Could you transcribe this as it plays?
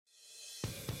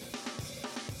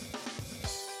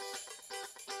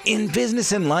In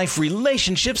business and life,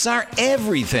 relationships are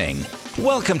everything.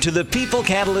 Welcome to the People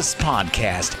Catalyst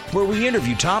podcast, where we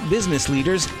interview top business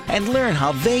leaders and learn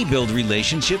how they build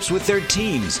relationships with their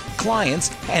teams,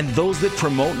 clients, and those that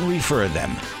promote and refer them.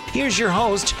 Here's your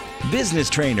host, business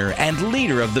trainer and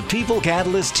leader of the People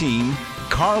Catalyst team,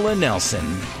 Carla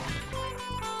Nelson.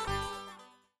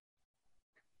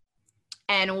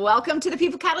 And welcome to the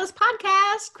People Catalyst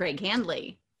podcast, Craig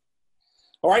Handley.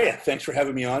 How are you? Thanks for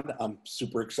having me on. I'm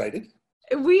super excited.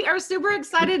 We are super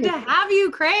excited to have you,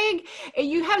 Craig.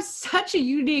 You have such a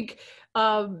unique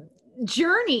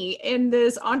journey in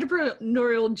this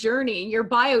entrepreneurial journey. Your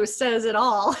bio says it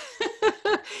all.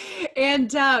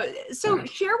 And so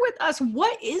share with us,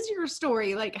 what is your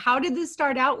story? Like, how did this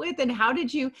start out with, and how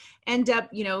did you end up,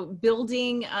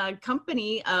 building a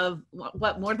company of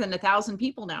what, more than 1,000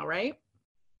 people now, right?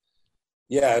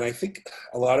 Yeah, and I think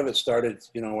a lot of it started,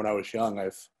 when I was young.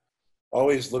 I've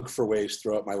always looked for ways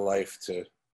throughout my life to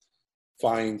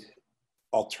find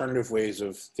alternative ways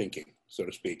of thinking, so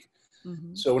to speak.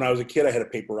 Mm-hmm. So when I was a kid, I had a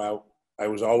paper route. I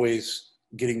was always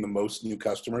getting the most new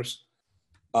customers.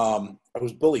 I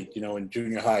was bullied, in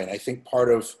junior high. And I think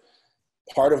part of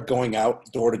going out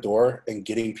door to door and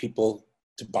getting people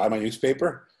to buy my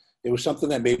newspaper, it was something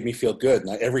that made me feel good.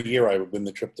 And every year I would win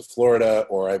the trip to Florida,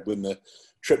 or I'd win the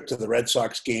trip to the Red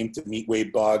Sox game to meet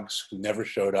Wade Boggs, who never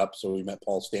showed up. So we met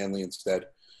Paul Stanley instead.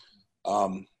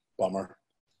 Bummer.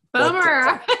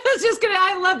 I was just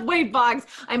I love Wade Boggs.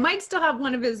 I might still have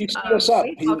one of his. He stood us up.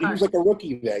 He was like a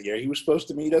rookie that year. He was supposed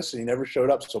to meet us and he never showed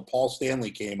up. So Paul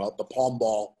Stanley came out, the palm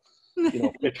ball,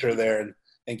 picture there,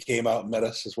 and came out and met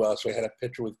us as well. So I had a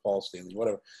picture with Paul Stanley,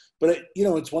 whatever. But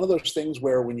it's one of those things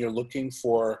where when you're looking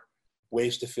for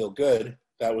ways to feel good,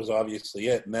 that was obviously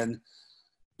it. And then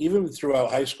even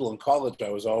throughout high school and college, I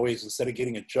was always, instead of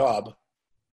getting a job,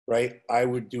 right, I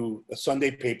would do a Sunday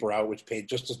paper out, which paid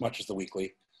just as much as the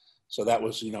weekly. So that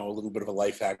was, a little bit of a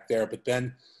life hack there. But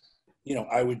then,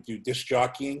 I would do disc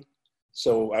jockeying.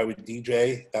 So I would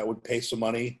DJ. That would pay some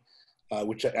money,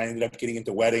 which I ended up getting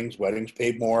into weddings. Weddings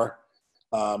paid more.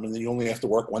 And then you only have to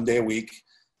work one day a week.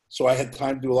 So I had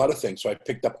time to do a lot of things. So I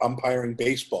picked up umpiring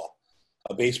baseball.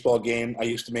 A baseball game, I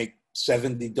used to make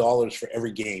 $70 for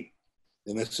every game.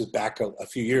 And this is back a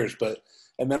few years.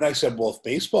 And then I said, well, if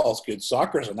baseball's good,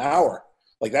 soccer's an hour.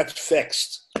 Like, that's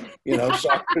fixed.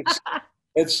 Soccer's.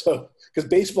 And so, because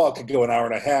baseball could go an hour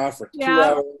and a half or 2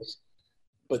 hours,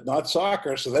 but not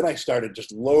soccer. So then I started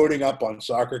just loading up on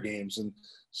soccer games, and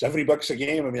 $70 a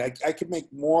game. I mean, I could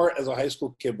make more as a high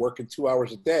school kid working 2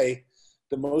 hours a day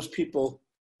than most people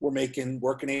were making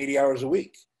working 80 hours a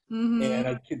week. Mm-hmm. And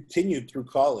I continued through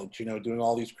college, doing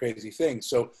all these crazy things.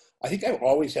 So I think I've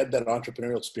always had that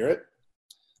entrepreneurial spirit.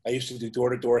 I used to do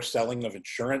door-to-door selling of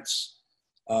insurance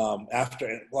I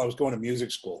was going to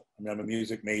music school. I mean, I'm a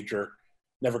music major,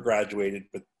 never graduated,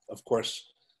 but of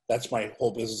course, that's my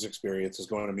whole business experience, is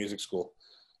going to music school.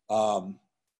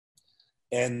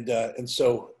 And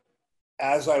so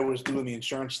as I was doing the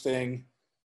insurance thing,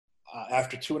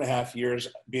 after 2.5 years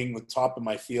being the top of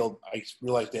my field, I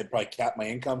realized they had probably capped my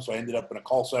income. So I ended up in a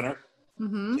call center,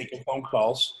 mm-hmm. taking phone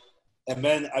calls. And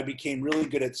then I became really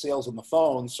good at sales on the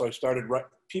phone. So I started,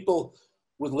 people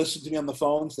would listen to me on the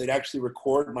phones. They'd actually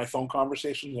record my phone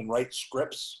conversations and write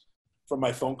scripts from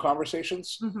my phone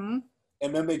conversations. Mm-hmm.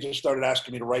 And then they just started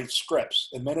asking me to write scripts.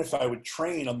 And then if I would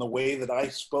train on the way that I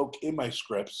spoke in my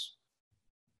scripts,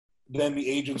 then the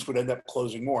agents would end up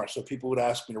closing more. So people would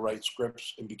ask me to write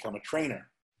scripts and become a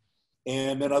trainer.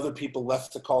 And then other people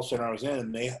left the call center I was in,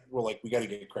 and they were like, we got to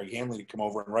get Craig Handley to come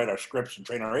over and write our scripts and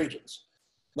train our agents.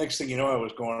 Next thing you know, I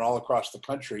was going all across the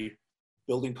country,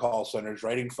 building call centers,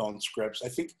 writing phone scripts. I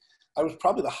think I was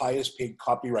probably the highest paid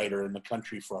copywriter in the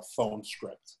country for a phone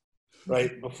script,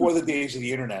 right? Before the days of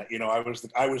the internet, I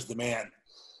was the man,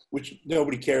 which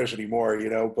nobody cares anymore,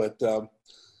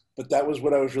 but that was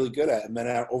what I was really good at. And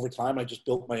then over time, I just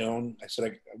built my own. I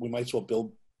said, we might as well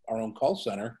build our own call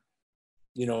center,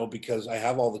 because I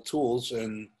have all the tools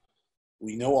and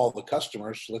we know all the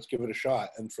customers. So let's give it a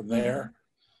shot. And from there,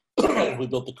 we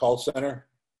built the call center,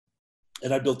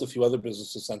 and I built a few other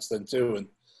businesses since then too.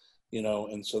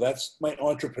 And so that's my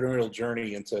entrepreneurial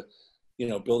journey into,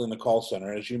 building the call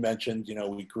center. As you mentioned,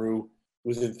 we grew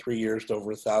within 3 years to over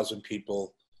 1,000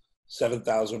 people.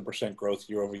 7,000% growth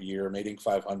year over year, made Inc.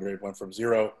 500, went from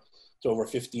 0 to over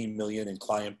 15 million in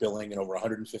client billing and over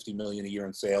 150 million a year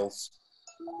in sales.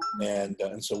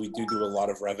 And so we do a lot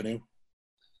of revenue.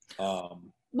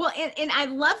 Well, and I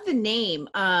love the name,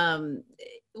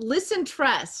 Listen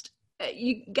Trust.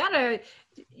 You gotta,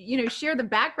 share the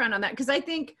background on that. Cause I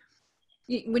think,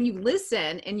 when you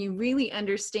listen and you really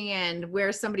understand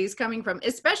where somebody's coming from,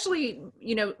 especially,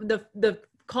 you know, the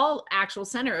call actual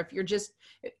center, if you're just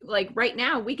like right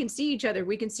now, we can see each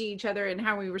other and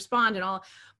how we respond and all,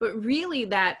 but really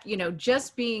that, you know,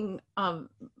 just being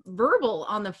verbal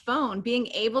on the phone, being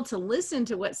able to listen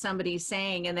to what somebody's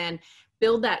saying and then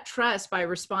build that trust by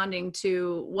responding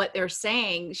to what they're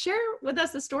saying. Share with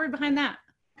us the story behind that.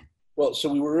 Well, so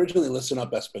we were originally Listen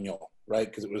Up Espanol, right?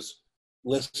 Because it was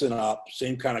listen up,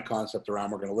 same kind of concept around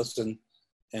we're going to listen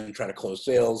and try to close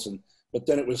sales. But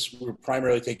then we were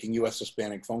primarily taking U.S.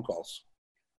 Hispanic phone calls.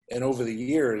 And over the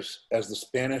years, as the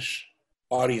Spanish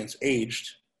audience aged,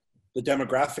 the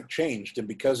demographic changed. And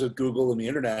because of Google and the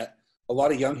internet, a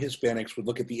lot of young Hispanics would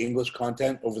look at the English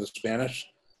content over the Spanish.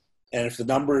 And if the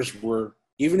numbers were,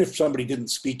 even if somebody didn't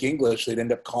speak English, they'd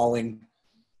end up calling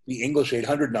the English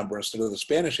 800 number instead of the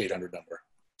Spanish 800 number.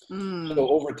 So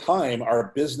over time,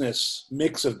 our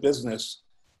mix of business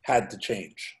had to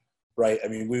change, right? I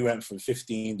mean, we went from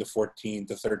 15 to 14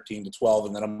 to 13 to 12.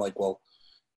 And then I'm like, well,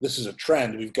 this is a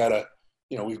trend. We've got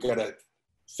to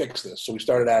fix this. So we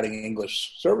started adding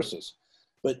English services.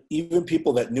 But even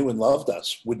people that knew and loved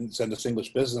us wouldn't send us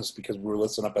English business because we were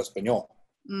Listen Up Espanol.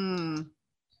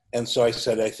 And so I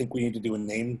said, I think we need to do a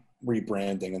name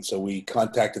rebranding. And so we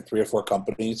contacted 3 or 4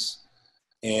 companies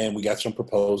and we got some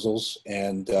proposals.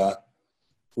 And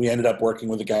we ended up working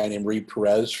with a guy named Reed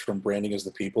Perez from Branding is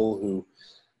the People, who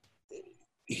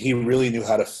he really knew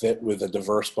how to fit with a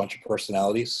diverse bunch of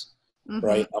personalities,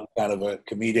 right? I'm kind of a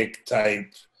comedic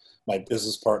type. My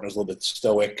business partner is a little bit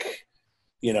stoic.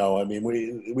 You know, I mean,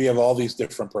 we have all these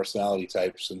different personality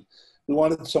types. And we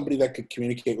wanted somebody that could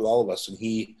communicate with all of us. And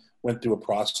he went through a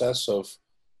process of,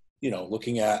 you know,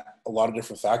 looking at a lot of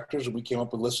different factors. And we came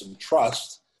up with Listen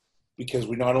Trust, because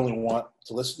we not only want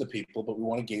to listen to people, but we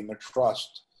want to gain their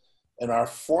trust. And our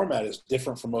format is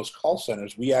different from most call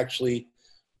centers. We actually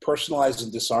personalize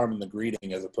and disarm in the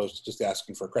greeting as opposed to just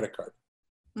asking for a credit card.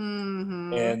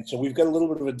 And so we've got a little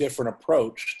bit of a different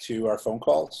approach to our phone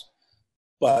calls.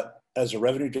 But as a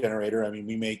revenue generator, I mean,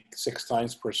 we make 6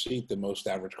 times per seat than most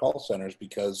average call centers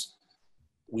because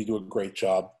we do a great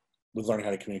job with learning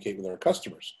how to communicate with our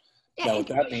customers. Now, what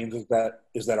that means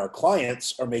is that our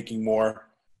clients are making more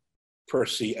per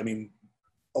seat. I mean,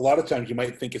 a lot of times you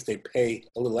might think if they pay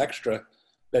a little extra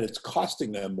that it's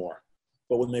costing them more.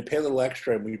 But when they pay a little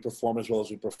extra and we perform as well as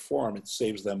we perform, it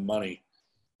saves them money.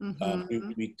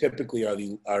 We typically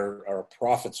are a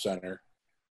profit center,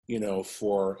 you know,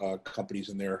 for companies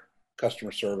in their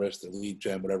customer service, their lead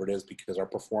gen, whatever it is, because our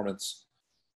performance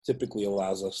typically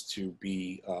allows us to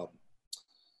be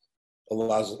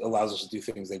allows us to do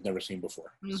things they've never seen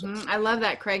before. So. I love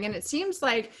that, Craig. And it seems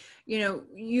like, you know,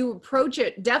 you approach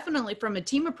it definitely from a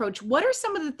team approach. What are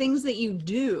some of the things that you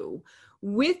do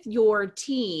with your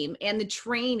team and the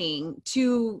training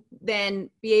to then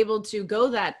be able to go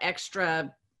that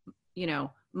extra, you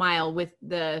know, mile with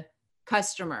the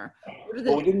customer?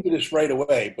 Well, we didn't do this right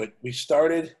away, but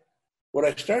what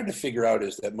I started to figure out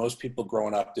is that most people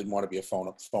growing up didn't want to be a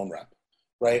phone rep.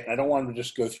 Right? And I don't want them to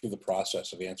just go through the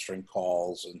process of answering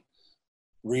calls and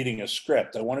reading a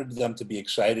script. I wanted them to be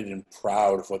excited and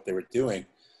proud of what they were doing.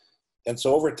 And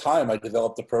so over time, I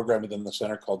developed a program within the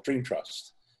center called Dream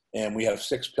Trust. And we have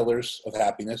 6 pillars of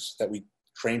happiness that we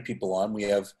train people on. We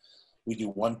do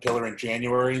 1 pillar in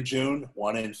January and June,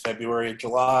 1 in February and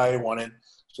July,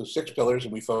 so 6 pillars,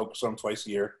 and we focus on them twice a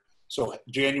year. So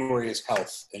January is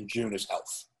health and June is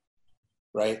health,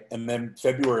 right? And then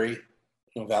February,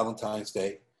 you know, Valentine's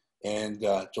Day, and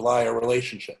July are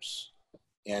relationships.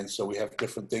 And so we have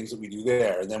different things that we do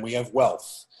there. And then we have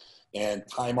wealth and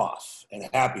time off and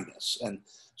happiness. And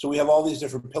so we have all these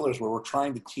different pillars where we're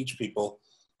trying to teach people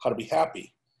how to be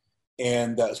happy.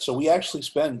 And so we actually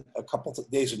spend a couple of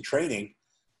days in training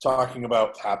talking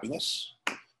about happiness.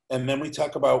 And then we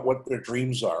talk about what their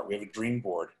dreams are. We have a dream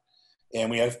board.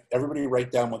 And we have everybody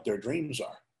write down what their dreams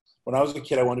are. When I was a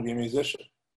kid, I wanted to be a musician.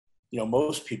 You know,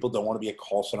 most people don't want to be a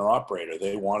call center operator.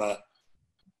 They want to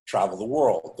travel the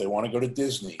world. They want to go to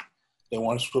Disney. They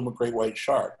want to swim with great white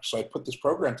sharks. So I put this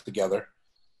program together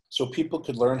so people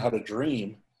could learn how to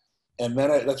dream. And then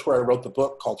that's where I wrote the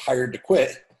book called Hired to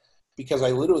Quit, because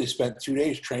I literally spent 2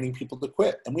 days training people to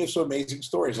quit. And we have some amazing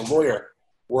stories. A lawyer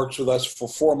works with us for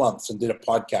 4 months and did a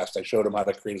podcast. I showed him how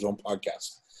to create his own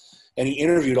podcast. And he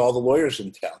interviewed all the lawyers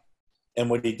in town. And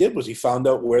what he did was he found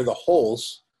out where the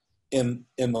holes in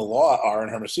the law are in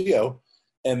Hermosillo,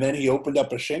 and then he opened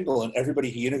up a shingle, and everybody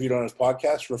he interviewed on his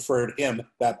podcast referred him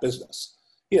that business.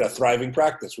 He had a thriving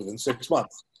practice within 6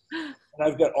 months. And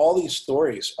I've got all these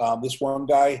stories. This one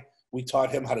guy, we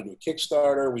taught him how to do a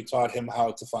Kickstarter. We taught him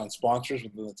how to find sponsors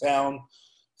within the town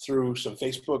through some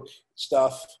Facebook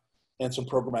stuff and some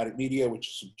programmatic media, which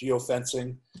is some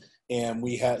geofencing. And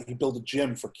he built a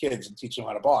gym for kids and teach them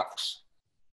how to box.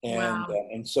 And,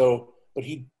 Wow. But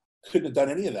he couldn't have done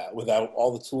any of that without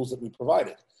all the tools that we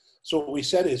provided. So what we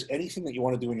said is anything that you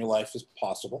want to do in your life is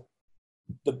possible.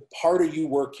 The harder you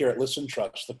work here at Listen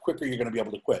Trust, the quicker you're going to be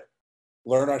able to quit.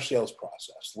 Learn our sales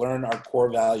process, learn our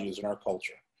core values and our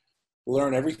culture,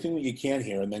 learn everything that you can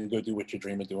here, and then go do what you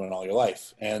dream of doing all your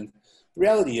life. And the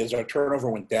reality is our turnover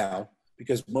went down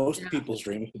because most people's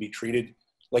dream is to be treated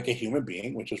like a human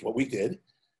being, which is what we did.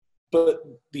 But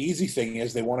the easy thing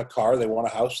is they want a car, they want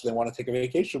a house, they want to take a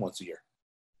vacation once a year.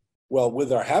 Well,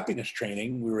 with our happiness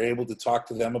training, we were able to talk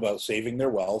to them about saving their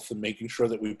wealth and making sure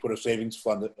that we put a savings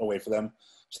fund away for them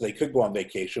so they could go on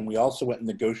vacation. We also went and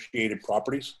negotiated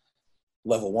properties,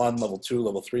 level 1, level 2,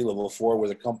 level 3, level 4, where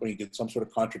the company did some sort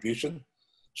of contribution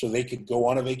so they could go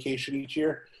on a vacation each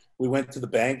year. We went to the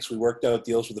banks. We worked out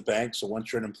deals with the banks. So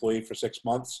once you're an employee for 6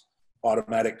 months,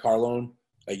 automatic car loan,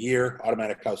 a year,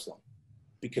 automatic house loan.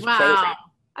 Because wow.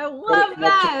 I love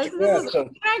that. Can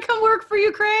I come work for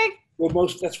you, Craig? Well,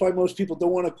 that's why most people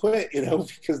don't want to quit,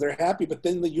 because they're happy. But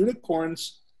then the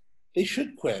unicorns, they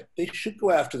should quit. They should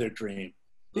go after their dream.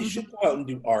 They should go out and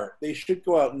do art. They should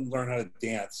go out and learn how to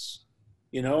dance.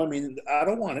 I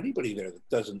don't want anybody there that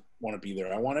doesn't want to be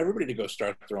there. I want everybody to go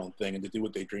start their own thing and to do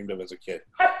what they dreamed of as a kid.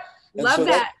 And love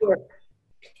that.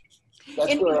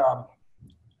 That's where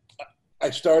I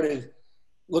started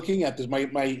looking at this.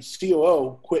 My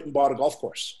COO quit and bought a golf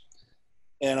course.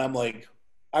 And I'm like,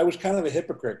 I was kind of a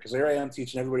hypocrite because there I am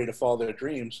teaching everybody to follow their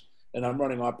dreams. And I'm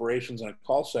running operations in a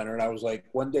call center. And I was like,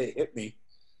 one day it hit me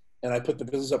and I put the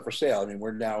business up for sale.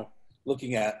 We're now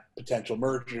looking at potential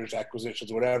mergers,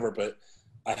 acquisitions, whatever. But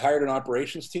I hired an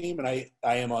operations team and I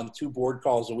am on 2 board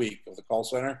calls a week of the call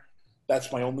center. That's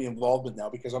my only involvement now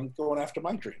because I'm going after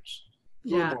my dreams.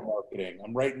 Marketing.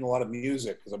 I'm writing a lot of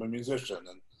music because I'm a musician.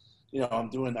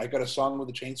 And, I got a song with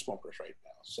the Chainsmokers right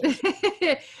now. So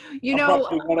I'm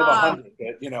probably one of 100,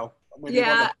 but, maybe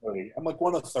one of 30. I'm like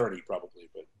one of 30 probably,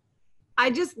 but. I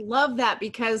just love that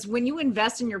because when you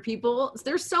invest in your people,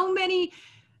 there's so many,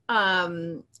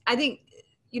 I think,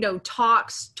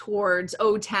 talks towards,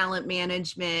 talent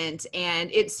management, and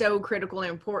it's so critical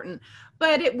and important,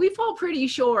 but we fall pretty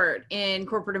short in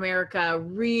corporate America,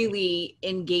 really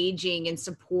engaging and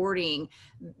supporting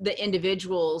the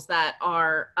individuals that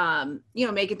are,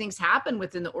 making things happen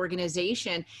within the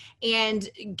organization. And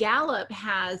Gallup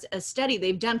has a study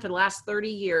they've done for the last 30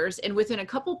 years. And within a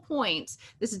couple points,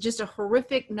 this is just a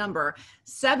horrific number,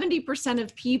 70%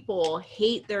 of people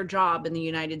hate their job in the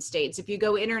United States. If you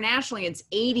go internationally, it's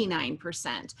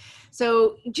 89%.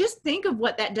 So just think of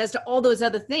what that does to all those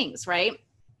other things, right?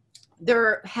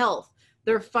 Their health,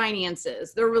 their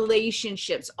finances, their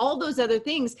relationships, all those other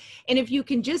things. And if you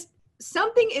can just,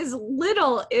 something as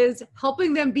little as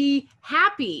helping them be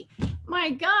happy.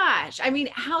 My gosh.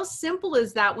 How simple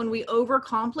is that when we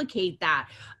overcomplicate that?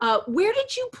 Where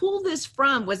did you pull this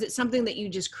from? Was it something that you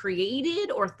just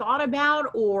created or thought about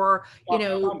or,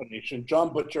 combination.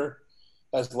 John Butcher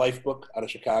has Lifebook out of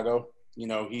Chicago.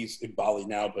 He's in Bali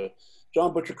now, but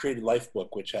John Butcher created Lifebook,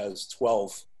 which has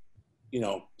 12,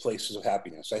 places of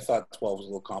happiness. I thought 12 was a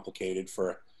little complicated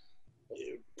for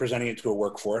presenting it to a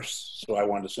workforce. So I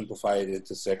wanted to simplify it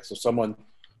into 6. If someone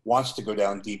wants to go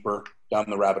down deeper down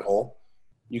the rabbit hole,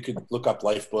 you could look up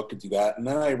Lifebook and do that. And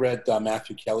then I read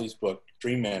Matthew Kelly's book,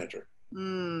 Dream Manager.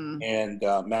 And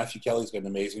Matthew Kelly's got an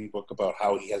amazing book about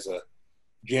how he has a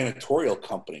janitorial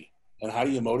company and how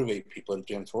do you motivate people at a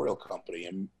janitorial company.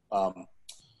 And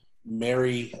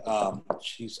Mary, I've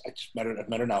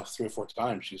met her now 3 or 4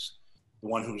 times. She's the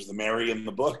one who was the Mary in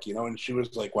the book, and she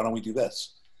was like, why don't we do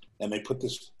this? And they put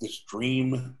this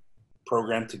dream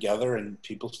program together and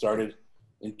people started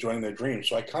enjoying their dreams.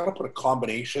 So I kind of put a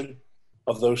combination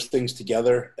of those things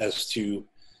together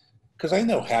because I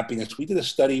know happiness. We did a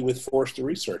study with Forrester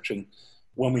Research, and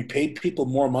when we paid people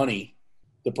more money,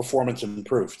 the performance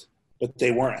improved, but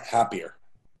they weren't happier.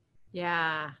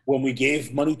 Yeah. When we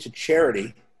gave money to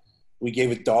charity, we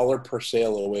gave $1 per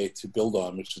sale away to Build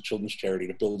On, which is a children's charity,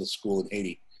 to build a school in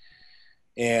Haiti.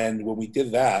 And when we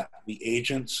did that, the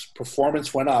agent's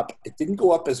performance went up. It didn't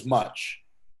go up as much.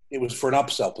 It was for an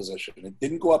upsell position. It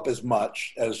didn't go up as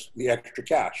much as the extra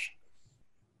cash.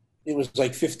 It was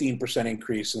like 15%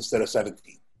 increase instead of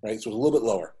 17, right? So it was a little bit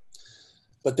lower.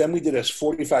 But then we did a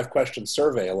 45-question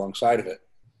survey alongside of it.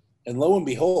 And lo and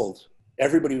behold,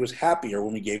 everybody was happier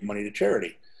when we gave money to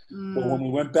charity. But when we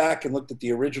went back and looked at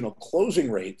the original closing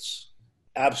rates,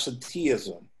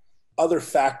 absenteeism, other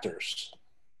factors,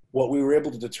 what we were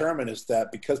able to determine is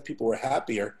that because people were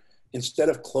happier, instead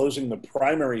of closing the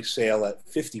primary sale at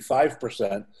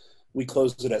 55%, we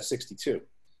closed it at 62.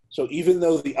 So even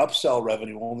though the upsell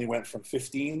revenue only went from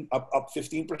 15 up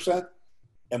 15%,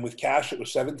 and with cash it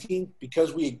was 17,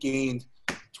 because we had gained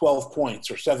 12 points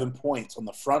or 7 points on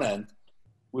the front end,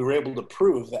 we were able to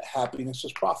prove that happiness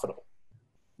is profitable.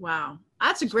 Wow.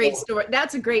 That's a great story.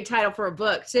 That's a great title for a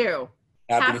book too.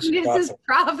 Happiness is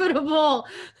profitable.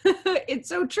 It's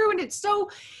so true. And it's so,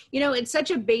 it's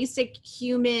such a basic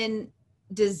human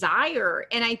desire.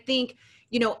 And I think,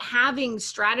 having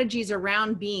strategies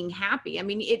around being happy. I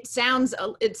mean, it's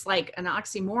like an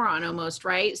oxymoron almost,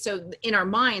 right? So in our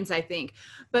minds, I think,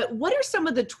 but what are some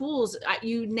of the tools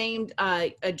you named,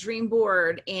 a dream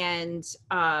board and,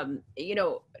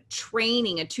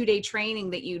 training, a 2-day training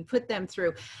that you'd put them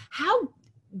through? How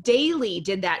daily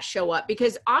did that show up?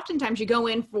 Because oftentimes you go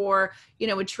in for,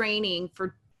 a training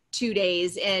for 2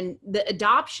 days and the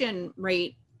adoption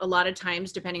rate, a lot of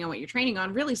times, depending on what you're training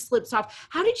on, really slips off.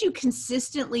 How did you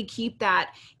consistently keep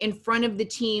that in front of the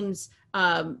teams,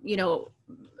 in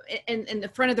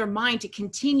the front of their mind to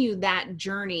continue that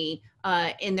journey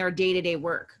in their day-to-day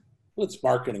work? Well, it's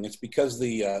marketing. It's because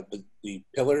the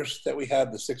pillars that we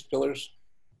had, the 6 pillars,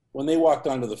 when they walked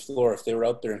onto the floor, if they were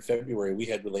out there in February, we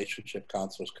had relationship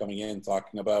counselors coming in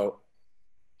talking about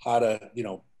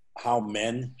how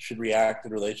men should react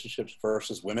in relationships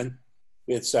versus women.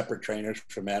 We had separate trainers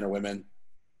for men or women.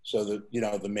 So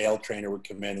the male trainer would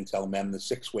come in and tell men the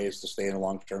 6 ways to stay in a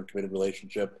long-term committed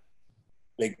relationship.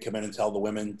 They'd come in and tell the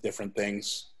women different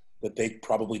things that they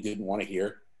probably didn't want to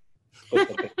hear, but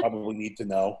that they probably need to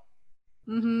know.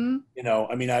 Mm-hmm.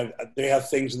 They have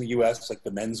things in the U.S. like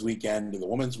the men's weekend or the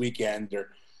women's weekend, or,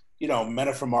 men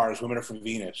are from Mars, women are from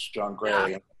Venus, John Gray.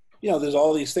 Yeah. And, there's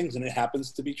all these things, and it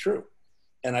happens to be true.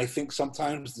 And I think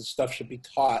sometimes the stuff should be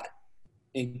taught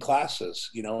in classes,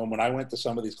 and when I went to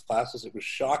some of these classes, it was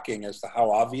shocking as to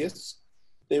how obvious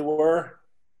they were,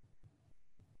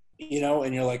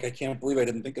 and you're like, I can't believe I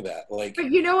didn't think of that. Like,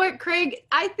 but you know what, Craig,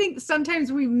 I think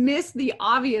sometimes we miss the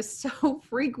obvious so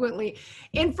frequently.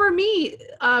 And for me,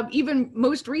 even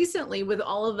most recently, with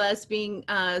all of us being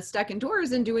stuck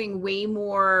indoors and doing way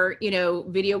more,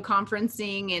 video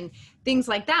conferencing and things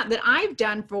like that I've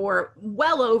done for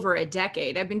well over a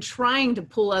decade. I've been trying to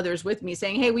pull others with me,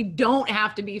 saying, hey, we don't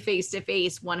have to be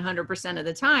face-to-face 100% of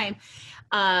the time.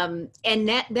 And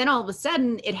then all of a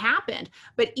sudden it happened.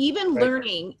 But even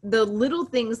learning the little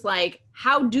things like,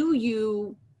 how do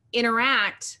you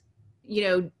interact,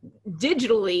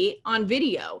 digitally on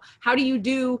video? How do you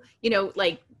do,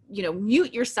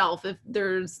 mute yourself if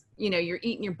there's, you're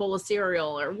eating your bowl of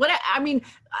cereal or what?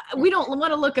 We don't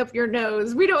want to look up your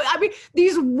nose.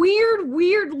 These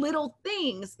weird little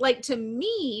things, like, to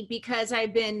me, because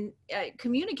I've been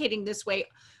communicating this way,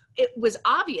 it was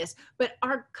obvious, but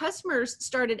our customers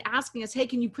started asking us, hey,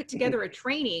 can you put together a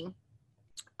training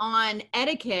on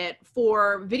etiquette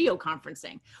for video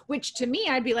conferencing? Which to me,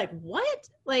 I'd be like, what?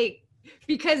 Like,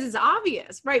 because it's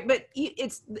obvious, right? But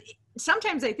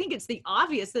sometimes I think it's the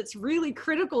obvious that's really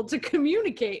critical to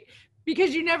communicate,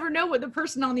 because you never know what the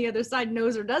person on the other side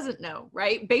knows or doesn't know,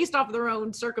 right? Based off of their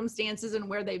own circumstances and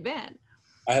where they've been.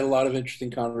 I had a lot of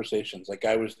interesting conversations. Like,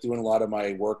 I was doing a lot of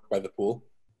my work by the pool.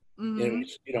 Mm-hmm.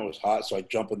 It was hot, so I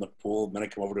jump in the pool, and then I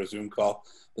come over to a Zoom call.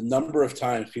 The number of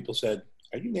times people said,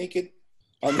 are you naked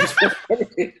on these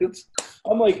conversations?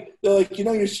 I'm like, they're like,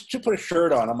 you should put a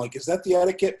shirt on. I'm like, is that the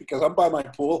etiquette? Because I'm by my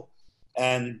pool,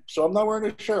 and so I'm not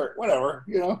wearing a shirt, whatever,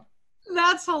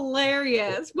 That's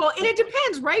hilarious. Well, and it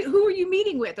depends, right? Who are you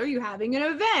meeting with? Are you having an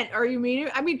event? Are you meeting?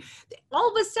 All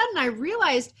of a sudden I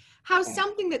realized how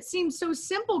something that seems so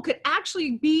simple could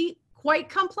actually be quite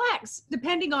complex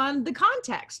depending on the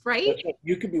context, right?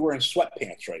 You could be wearing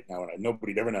sweatpants right now and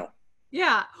nobody'd ever know.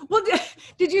 Yeah. Well,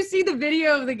 did you see the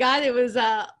video of the guy that was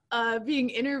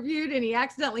being interviewed and he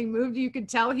accidentally moved? You could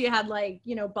tell he had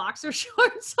boxer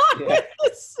shorts on with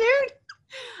the suit.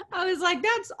 I was like,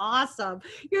 that's awesome.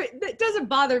 That doesn't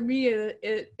bother me.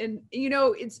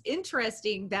 It's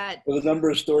interesting that the number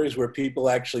of stories where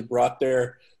people actually brought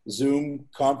their Zoom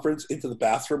conference into the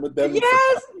bathroom with them.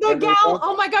 Yes, the gal.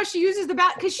 Oh my gosh, she uses the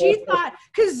because she thought,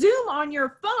 because Zoom on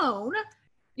your phone,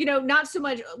 not so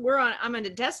much. I'm on a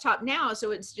desktop now,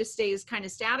 so it just stays kind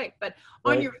of static. But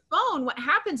on your phone, what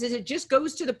happens is it just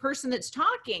goes to the person that's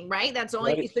talking, right? That's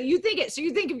only. Right. So you think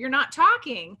if you're not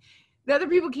talking, the other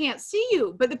people can't see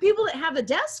you, but the people that have the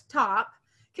desktop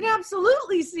can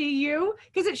absolutely see you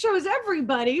because it shows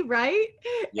everybody, right?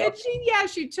 Yep. And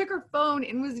she took her phone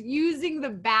and was using the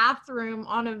bathroom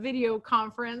on a video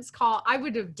conference call. I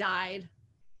would have died.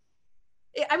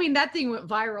 That thing went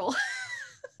viral.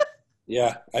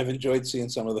 Yeah, I've enjoyed seeing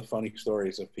some of the funny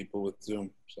stories of people with Zoom.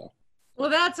 So Well,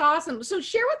 that's awesome. So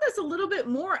share with us a little bit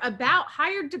more about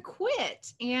Hired to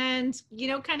Quit and,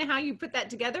 kind of how you put that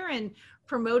together and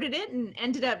promoted it and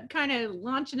ended up kind of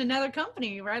launching another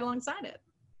company right alongside it.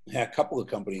 Yeah, a couple of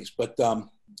companies, but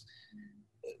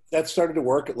that started to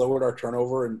work. It lowered our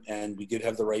turnover, and we did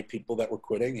have the right people that were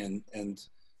quitting, and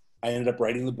I ended up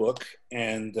writing the book,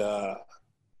 and I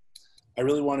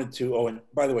really wanted to. Oh, and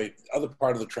by the way, the other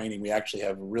part of the training, we actually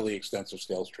have really extensive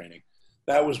sales training.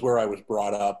 That was where I was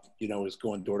brought up, was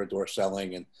going door to door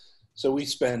selling. And so we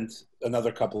spend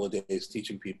another couple of days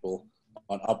teaching people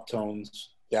on uptones,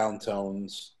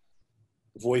 downtones,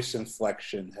 voice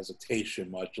inflection, hesitation,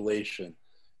 modulation,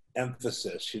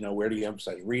 emphasis, where do you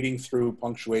emphasize? Reading through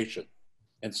punctuation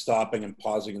and stopping and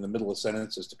pausing in the middle of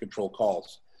sentences to control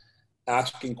calls.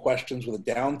 Asking questions with a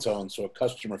downtone so a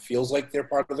customer feels like they're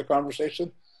part of the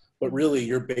conversation, but really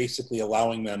you're basically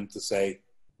allowing them to say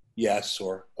yes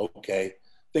or okay.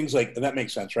 Things like, and that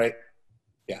makes sense, right?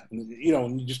 Yeah, and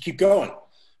you just keep going,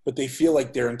 but they feel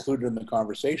like they're included in the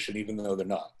conversation even though they're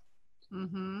not.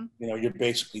 Mm-hmm. You're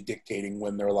basically dictating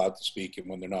when they're allowed to speak and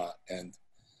when they're not. And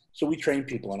so we train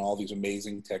people on all these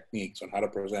amazing techniques on how to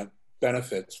present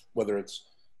benefits, whether it's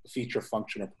a feature,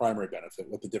 function, or primary benefit,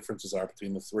 what the differences are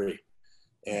between the three,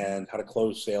 and how to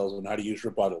close sales and how to use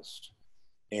rebuttals.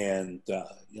 And a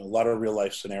lot of real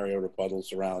life scenario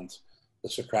rebuttals around the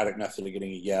Socratic method of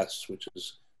getting a yes, which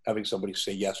is having somebody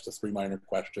say yes to 3 minor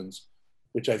questions,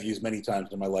 which I've used many times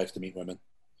in my life to meet women.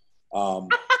 And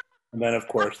then, of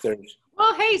course, there's...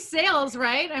 Well, hey, sales,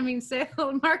 right? I mean,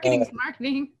 marketing's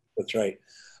marketing. That's right.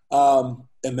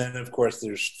 And then, of course,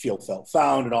 there's feel, felt,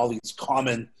 found, and all these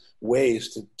common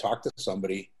ways to talk to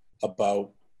somebody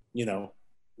about,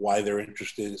 why their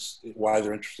interest is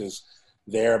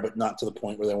there, but not to the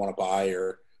point where they want to buy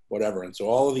or whatever. And so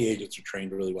all of the agents are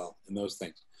trained really well in those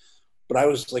things. But I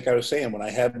was saying, when I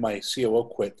had my COO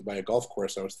quit to buy a golf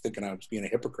course, I was thinking I was being a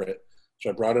hypocrite. So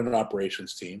I brought in an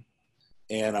operations team,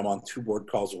 and I'm on 2 board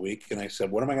calls a week. And I said,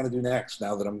 what am I going to do next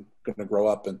now that I'm going to grow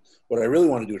up? And what I really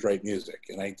want to do is write music.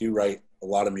 And I do write a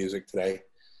lot of music today.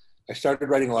 I started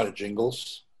writing a lot of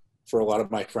jingles for a lot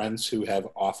of my friends who have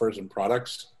offers and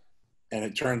products. And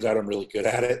it turns out I'm really good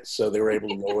at it. So they were able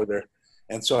to lower their,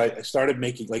 and so I started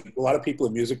making, like a lot of people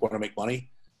in music want to make money.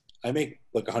 I make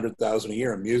like $100,000 a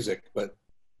year in music, but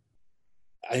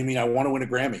I mean, I want to win a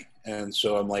Grammy. And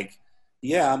so I'm like,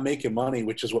 yeah, I'm making money,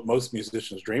 which is what most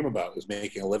musicians dream about, is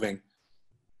making a living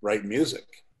writing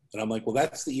music. And I'm like, well,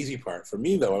 that's the easy part. For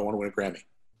me, though, I want to win a Grammy.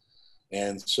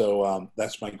 And so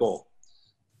that's my goal.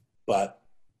 But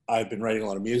I've been writing a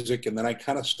lot of music, and then I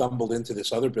kind of stumbled into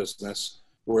this other business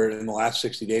where in the last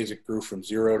 60 days, it grew from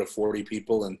 0 to 40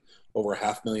 people and over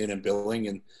 $500,000 in billing.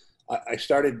 And I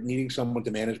started needing someone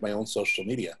to manage my own social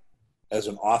media as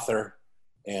an author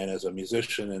and as a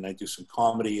musician, and I do some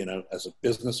comedy, and as a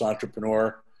business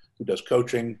entrepreneur who does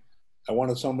coaching. I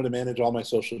wanted someone to manage all my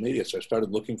social media. So I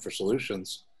started looking for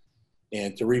solutions,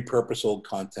 and to repurpose old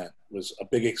content was a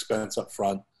big expense up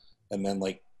front, and then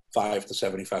like $500 to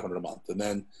 $7,500 a month. And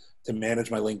then to manage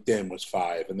my LinkedIn was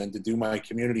 $5,000. And then to do my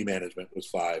community management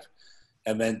was $5,000.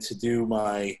 And then to do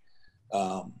my,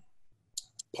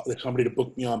 somebody to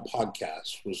book me on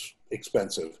podcasts was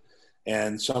expensive.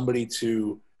 And somebody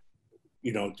to,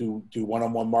 do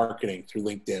one-on-one marketing through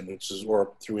LinkedIn,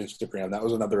 or through Instagram, that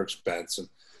was another expense. And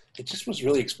it just was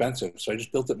really expensive. So I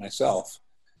just built it myself.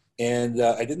 And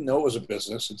I didn't know it was a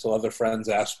business until other friends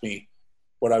asked me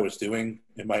what I was doing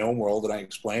in my own world. And I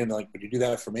explained, they're like, would you do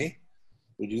that for me?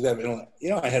 Would you do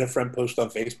that? I had a friend post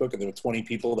on Facebook, and there were 20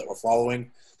 people that were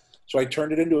following. So I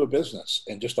turned it into a business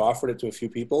and just offered it to a few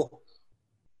people.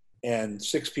 And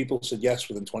 6 people said yes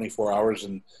within 24 hours.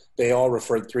 And they all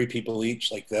referred 3 people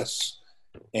each, like this.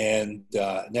 And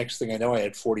next thing I know, I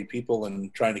had 40 people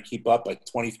and trying to keep up at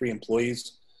 23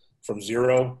 employees from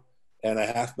 0 and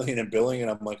 $500,000 in billing.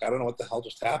 And I'm like, I don't know what the hell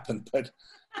just happened, but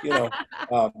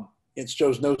it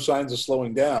shows no signs of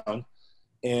slowing down.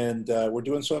 And we're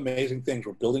doing some amazing things.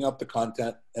 We're building up the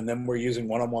content, and then we're using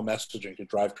one-on-one messaging to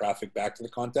drive traffic back to the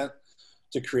content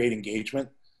to create engagement.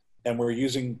 And we're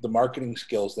using the marketing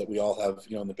skills that we all have,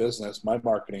 in the business, my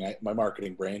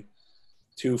marketing brain,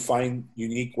 to find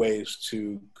unique ways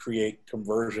to create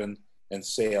conversion and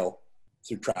sale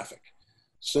through traffic.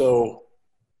 So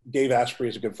Dave Asprey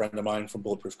is a good friend of mine from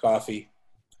Bulletproof Coffee.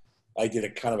 I did a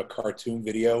kind of a cartoon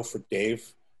video for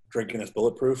Dave drinking his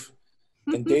Bulletproof,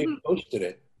 and Dave posted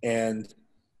it, and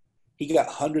he got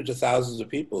hundreds of thousands of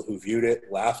people who viewed it,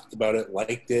 laughed about it,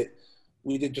 liked it.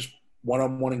 We did just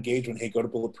one-on-one engagement. Hey, go to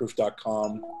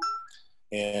bulletproof.com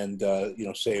and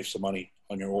save some money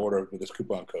on your order with this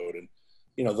coupon code. And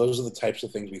those are the types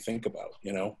of things we think about.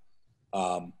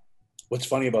 what's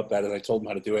funny about that is I told him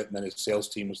how to do it, and then his sales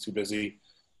team was too busy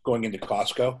going into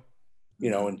Costco,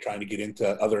 and trying to get into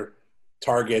other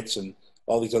Targets and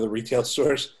all these other retail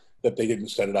stores, that they didn't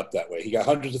set it up that way. He got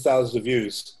hundreds of thousands of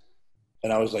views,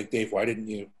 and I was like, Dave, why didn't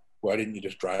you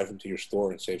just drive him to your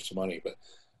store and save some money? But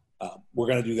we're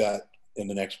going to do that in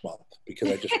the next month, because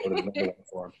I just wrote another one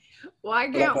for him. Well, I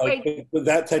can't wait. With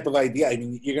that type of idea, I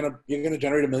mean, you're gonna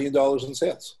generate $1 million in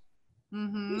sales.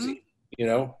 Easy,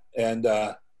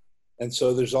 and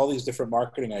so there's all these different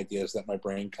marketing ideas that my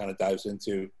brain kind of dives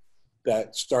into,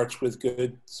 that starts with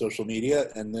good social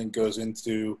media and then goes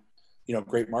into,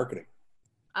 great marketing.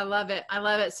 I love it. I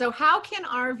love it. So how can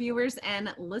our viewers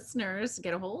and listeners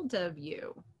get a hold of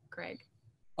you, Craig?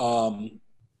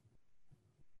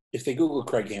 If they Google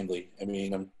Craig Handley, I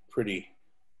mean, I'm pretty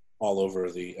all over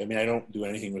I don't do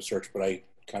anything with search, but I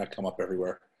kind of come up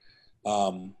everywhere.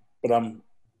 But I'm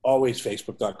always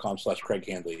Facebook.com/Craig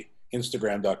Handley,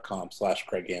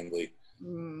 Instagram.com/Craig Handley.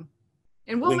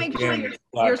 And we'll make sure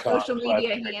your social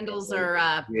media handles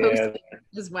are posted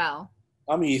as well.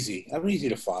 I'm easy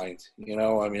to find, I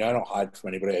don't hide from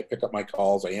anybody. I pick up my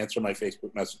calls. I answer my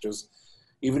Facebook messages.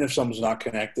 Even if someone's not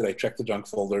connected, I check the junk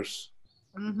folders.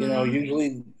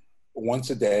 Usually once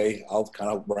a day, I'll kind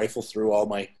of rifle through all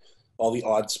the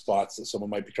odd spots that someone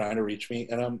might be trying to reach me.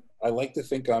 And I like to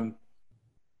think I'm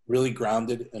really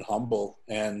grounded and humble,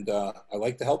 and I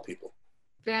like to help people.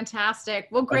 Fantastic.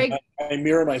 Well, Greg, I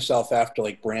mirror myself after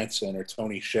like Branson or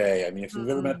Tony Hsieh. I mean, if you've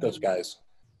ever met those guys,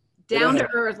 down to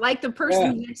earth, like the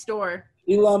person next door.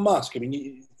 Elon Musk. I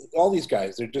mean, all these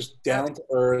guys, they're just down to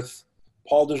earth.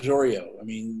 Paul DeJorio. I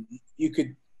mean, you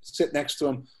could sit next to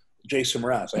him. Jason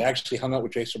Mraz. I actually hung out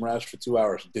with Jason Mraz for 2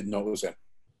 hours and didn't know it was him.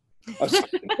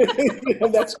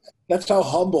 That's how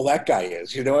humble that guy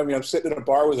is. I'm sitting in a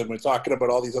bar with him and talking about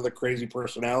all these other crazy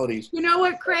personalities. You know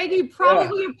what, Craig? He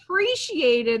probably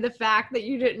appreciated the fact that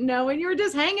you didn't know and you were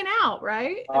just hanging out,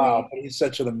 right? But he's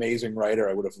such an amazing writer.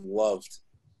 I would have loved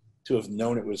to have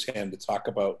known it was him to talk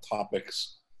about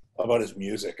topics about his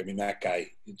music. I mean, that guy,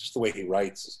 just the way he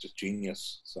writes is just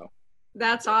genius. So.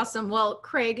 That's awesome. Well,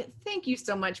 Craig, thank you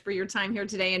so much for your time here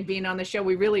today and being on the show.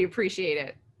 We really appreciate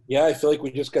it. Yeah, I feel like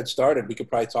we just got started. We could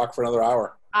probably talk for another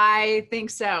hour. I think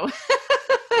so.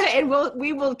 And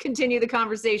we will continue the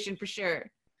conversation for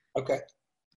sure. Okay.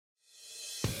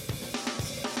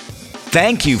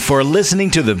 Thank you for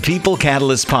listening to the People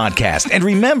Catalyst podcast. And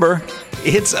remember,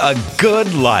 it's a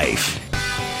good life.